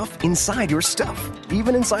the stuff inside your stuff.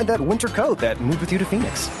 Even inside that winter coat that moved with you to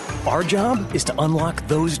Phoenix. Our job is to unlock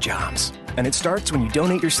those jobs. And it starts when you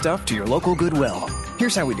donate your stuff to your local Goodwill.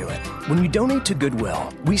 Here's how we do it. When you donate to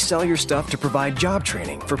Goodwill, we sell your stuff to provide job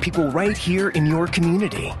training for people right here in your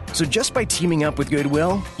community. So just by teaming up with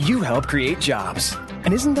Goodwill, you help create jobs.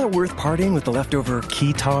 And isn't that worth parting with the leftover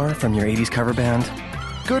keytar from your 80s cover band?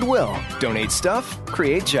 Goodwill. Donate stuff,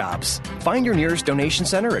 create jobs. Find your nearest donation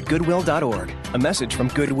center at goodwill.org. A message from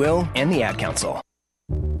Goodwill and the Ad Council.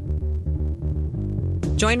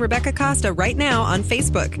 Join Rebecca Costa right now on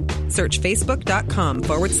Facebook. Search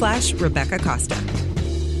facebook.com/Rebecca Costa.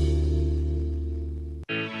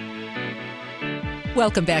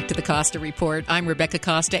 Welcome back to the Costa Report. I'm Rebecca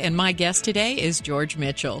Costa, and my guest today is George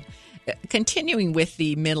Mitchell. Continuing with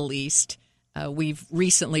the Middle East, we've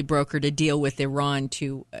recently brokered a deal with Iran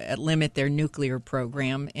to limit their nuclear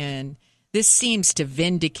program, and this seems to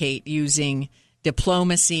vindicate using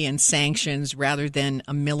diplomacy and sanctions rather than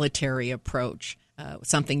a military approach.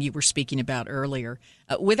 Something you were speaking about earlier.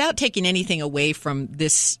 Without taking anything away from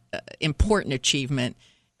this important achievement,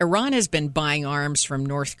 Iran has been buying arms from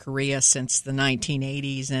North Korea since the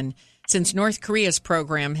 1980s. And since North Korea's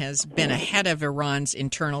program has been ahead of Iran's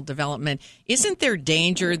internal development, isn't there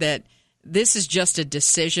danger that this is just a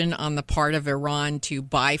decision on the part of Iran to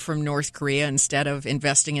buy from North Korea instead of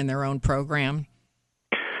investing in their own program?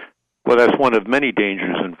 Well, that's one of many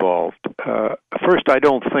dangers involved. First, I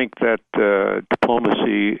don't think that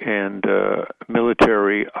diplomacy and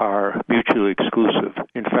military are mutually exclusive.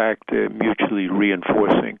 In fact, they're mutually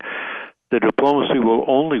reinforcing. The diplomacy will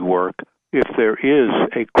only work if there is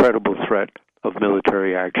a credible threat of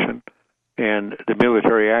military action, and the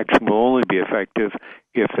military action will only be effective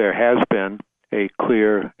if there has been a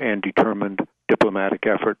clear and determined diplomatic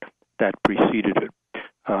effort that preceded it.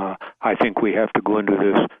 I think we have to go into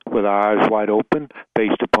this with our eyes wide open,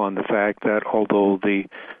 based upon the fact that although the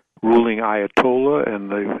ruling Ayatollah and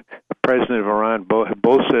the president of Iran have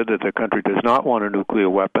both said that the country does not want a nuclear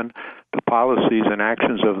weapon, the policies and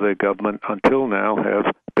actions of their government until now have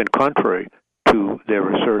been contrary to their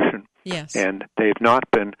assertion. Yes. And they've not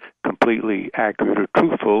been completely accurate or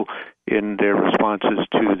truthful in their responses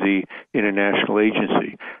to the international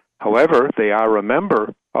agency. However, they are a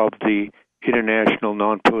member of the international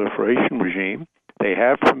non-proliferation regime. They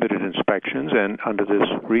have permitted inspections, and under this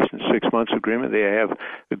recent 6-month agreement, they have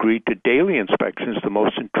agreed to daily inspections, the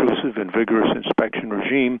most intrusive and vigorous inspection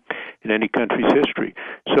regime in any country's history.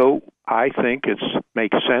 So I think it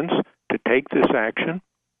makes sense to take this action,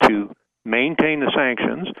 to maintain the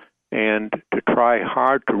sanctions, and to try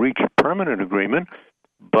hard to reach a permanent agreement,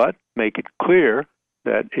 but make it clear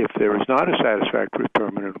that if there is not a satisfactory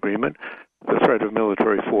permanent agreement, the threat of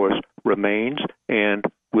military force remains and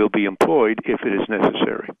will be employed if it is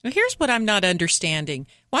necessary. Well, here's what I'm not understanding.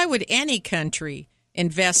 Why would any country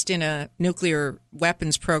invest in a nuclear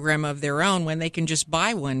weapons program of their own when they can just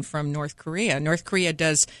buy one from North Korea? North Korea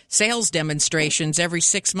does sales demonstrations every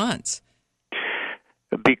 6 months.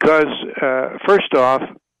 Because, first off,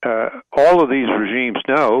 all of these regimes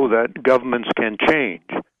know that governments can change.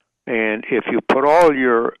 And if you put all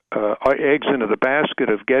your eggs into the basket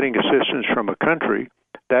of getting assistance from a country,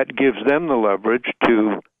 that gives them the leverage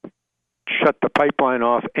to shut the pipeline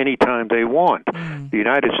off anytime they want. The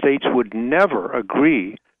United States would never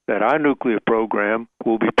agree that our nuclear program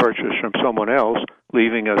will be purchased from someone else,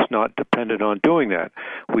 leaving us not dependent on doing that.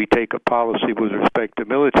 We take a policy with respect to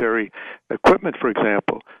military equipment, for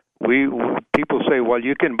example. People say, well,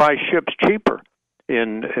 you can buy ships cheaper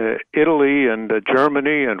in Italy and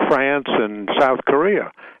Germany and France and South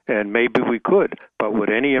Korea, and maybe we could. But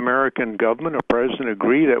would any American government or president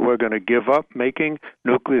agree that we're going to give up making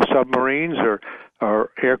nuclear submarines or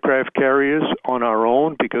aircraft carriers on our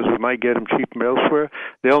own because we might get them cheap from elsewhere?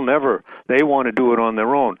 They'll never. They want to do it on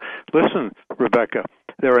their own. Listen, Rebecca,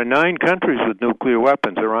 there are 9 countries with nuclear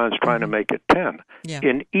weapons. Iran's trying to make it 10. Yeah.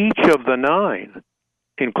 In each of the 9,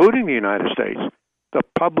 including the United States, the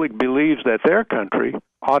public believes that their country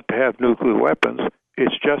ought to have nuclear weapons.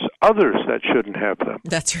 It's just others that shouldn't have them.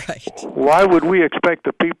 That's right. Why would we expect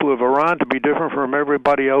the people of Iran to be different from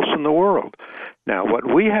everybody else in the world? Now,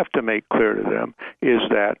 what we have to make clear to them is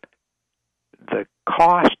that the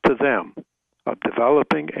cost to them of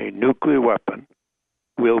developing a nuclear weapon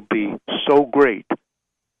will be so great,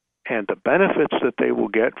 and the benefits that they will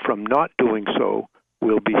get from not doing so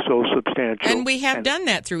will be so substantial. And we have done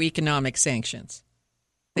that through economic sanctions.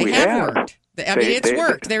 They We have have. worked. I mean, it's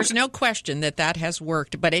worked. There's no question that has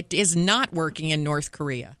worked, but it is not working in North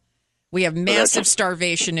Korea. We have massive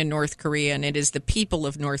starvation in North Korea, and it is the people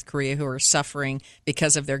of North Korea who are suffering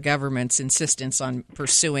because of their government's insistence on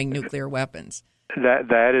pursuing nuclear weapons.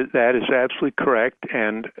 That is absolutely correct,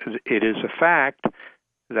 and it is a fact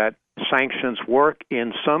that sanctions work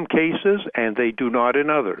in some cases and they do not in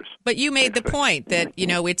others. But you made the point that,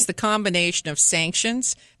 it's the combination of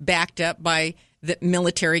sanctions backed up by the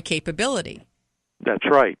military capability. That's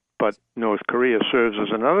right. But North Korea serves as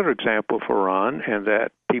another example for Iran, and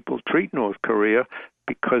that people treat North Korea,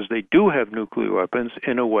 because they do have nuclear weapons,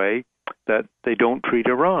 in a way that they don't treat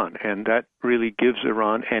Iran. And that really gives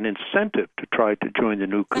Iran an incentive to try to join the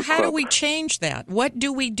nuclear How club. do we change that? What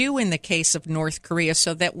do we do in the case of North Korea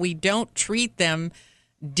so that we don't treat them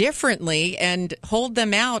differently and hold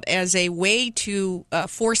them out as a way to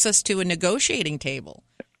force us to a negotiating table?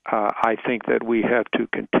 I think that we have to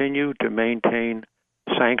continue to maintain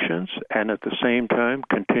sanctions and at the same time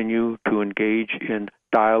continue to engage in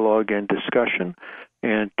dialogue and discussion,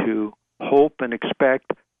 and to hope and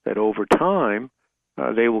expect that over time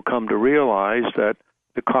they will come to realize that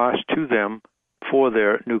the cost to them for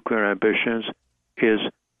their nuclear ambitions is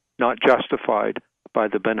not justified by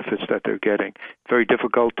the benefits that they're getting. Very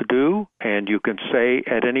difficult to do, and you can say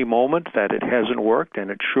at any moment that it hasn't worked,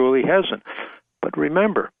 and it surely hasn't. But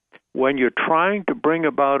remember, when you're trying to bring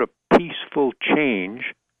about a peaceful change,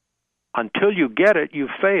 until you get it, you've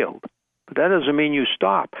failed. But that doesn't mean you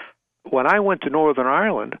stop. When I went to Northern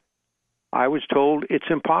Ireland, I was told it's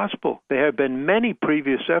impossible. There have been many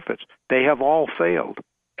previous efforts. They have all failed.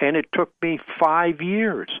 And it took me 5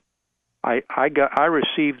 years. I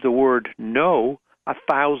received the word no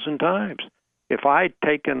 1,000 times. If I'd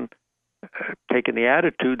taken the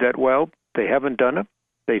attitude that, well, they haven't done it,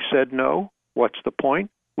 they've said no, what's the point?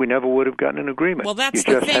 We never would have gotten an agreement. Well, that's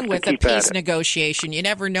the thing with a peace negotiation. You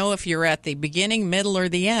never know if you're at the beginning, middle, or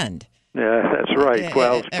the end. Yeah, that's right.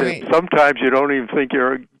 Well, sometimes you don't even think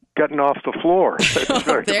you're getting off the floor.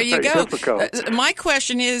 There you go. Difficult. My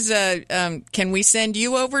question is, can we send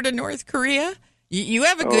you over to North Korea? You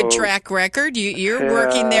have a good track record. You're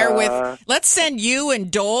working there with. Let's send you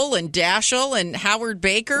and Dole and Daschle and Howard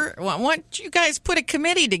Baker. Why don't you guys put a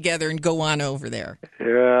committee together and go on over there?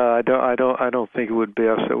 Yeah, I don't think it would be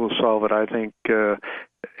us that will solve it. I think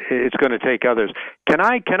it's going to take others. Can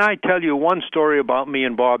I tell you one story about me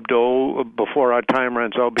and Bob Dole before our time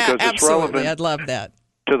runs out, because it's relevant. I'd love that.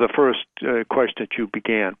 To the first question that you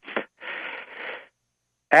began.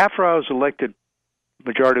 After I was elected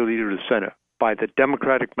Majority Leader of the Senate by the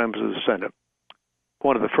Democratic members of the Senate,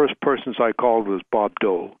 one of the first persons I called was Bob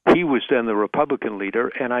Dole. He was then the Republican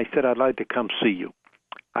leader, and I said, I'd like to come see you.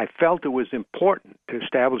 I felt it was important to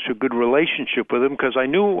establish a good relationship with him because I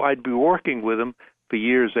knew I'd be working with him for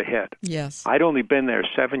years ahead. Yes. I'd only been there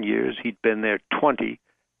 7 years. He'd been there 20.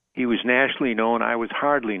 He was nationally known. I was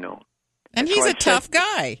hardly known. And he's a tough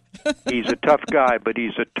guy. He's a tough guy, but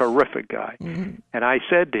he's a terrific guy. Mm-hmm. And I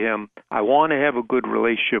said to him, I want to have a good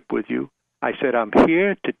relationship with you. I said, I'm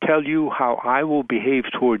here to tell you how I will behave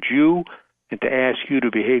towards you and to ask you to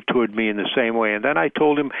behave toward me in the same way. And then I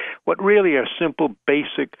told him what really are simple,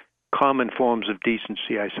 basic, common forms of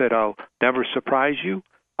decency. I said, I'll never surprise you.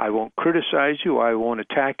 I won't criticize you. I won't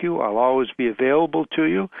attack you. I'll always be available to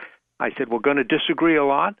you. I said, we're going to disagree a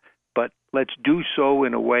lot, but let's do so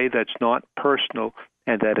in a way that's not personal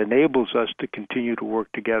and that enables us to continue to work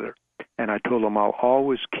together. And I told him, I'll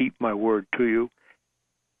always keep my word to you.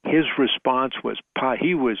 His response was,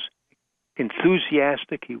 he was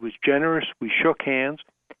enthusiastic. He was generous. We shook hands.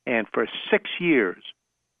 And for 6 years,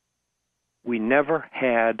 we never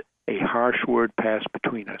had a harsh word passed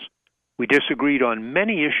between us. We disagreed on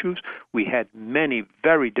many issues. We had many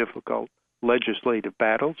very difficult legislative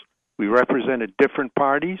battles. We represented different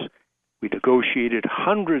parties. We negotiated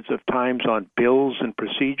hundreds of times on bills and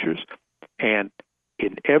procedures. And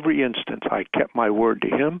in every instance, I kept my word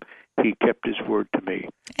to him. He kept his word to me.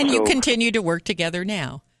 And you continue to work together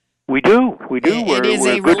now. We do. It is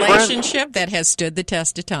a relationship that has stood the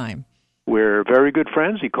test of time. We're very good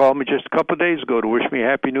friends. He called me just a couple of days ago to wish me a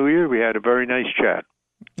Happy New Year. We had a very nice chat.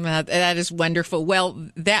 That is wonderful. Well,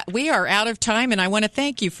 we are out of time, and I want to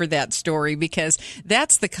thank you for that story, because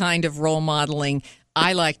that's the kind of role modeling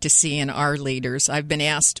I like to see in our leaders. I've been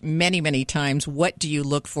asked many, many times, what do you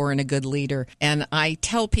look for in a good leader? And I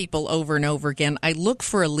tell people over and over again, I look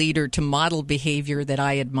for a leader to model behavior that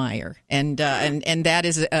I admire. And that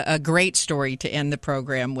is a great story to end the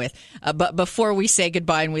program with. But before we say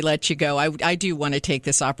goodbye and we let you go, I do want to take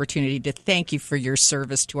this opportunity to thank you for your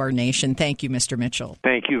service to our nation. Thank you, Mr. Mitchell.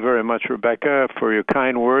 Thank you very much, Rebecca, for your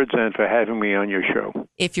kind words and for having me on your show.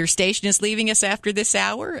 If your station is leaving us after this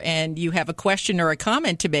hour and you have a question or a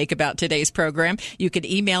comment to make about today's program, you can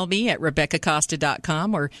email me at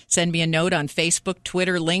RebeccaCosta.com or send me a note on Facebook,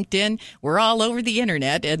 Twitter, LinkedIn. We're all over the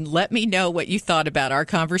internet, and let me know what you thought about our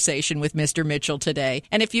conversation with Mr. Mitchell today.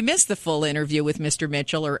 And if you missed the full interview with Mr.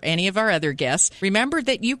 Mitchell or any of our other guests, remember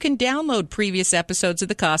that you can download previous episodes of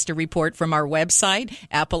the Costa Report from our website,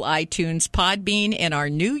 Apple, iTunes, Podbean, and our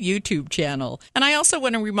new YouTube channel. And I also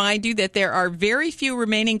want to remind you that there are very few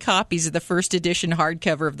remaining copies of the first edition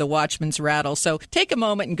hardcover of The Watchman's Rattle, so take a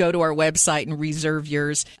moment and go to our website and reserve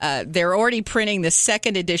yours. They're already printing the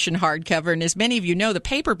second edition hardcover, and as many of you know, the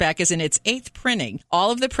paperback is in its 8th printing.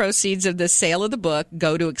 All of the proceeds of the sale of the book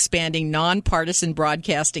go to expanding nonpartisan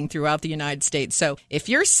broadcasting throughout the United States. So if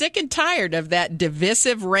you're sick and tired of that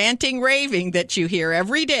divisive ranting, raving that you hear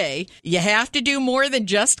every day, you have to do more than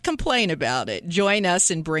just complain about it. Join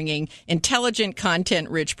us in bringing intelligent,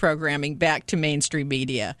 content-rich programming back to mainstream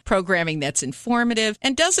media. Programming that's informative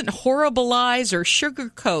and doesn't horribilize or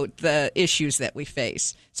sugarcoat the issues that we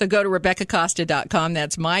face. So go to RebeccaCosta.com,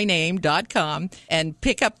 that's my name.com, and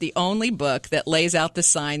pick up the only book that lays out the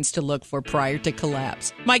signs to look for prior to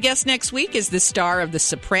collapse. My guest next week is the star of The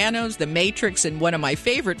Sopranos, The Matrix, and one of my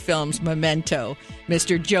favorite films, Memento,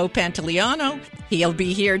 Mr. Joe Pantoliano. He'll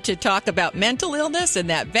be here to talk about mental illness and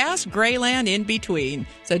that vast gray land in between.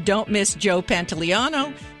 So don't miss Joe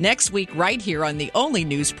Pantoliano next week right here on the only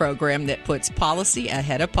news program that puts policy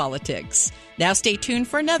ahead of politics. Now stay tuned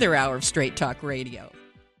for another hour of Straight Talk Radio.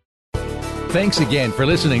 Thanks again for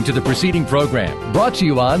listening to the preceding program, brought to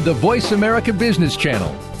you on the Voice America Business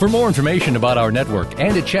Channel. For more information about our network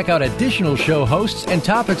and to check out additional show hosts and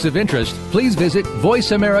topics of interest, please visit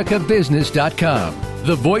voiceamericabusiness.com.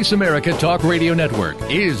 The Voice America Talk Radio Network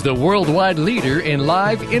is the worldwide leader in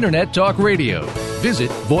live Internet talk radio. Visit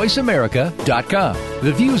voiceamerica.com.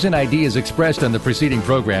 The views and ideas expressed on the preceding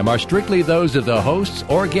program are strictly those of the hosts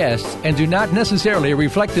or guests and do not necessarily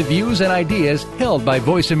reflect the views and ideas held by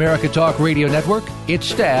Voice America Talk Radio Network, its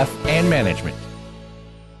staff, and management.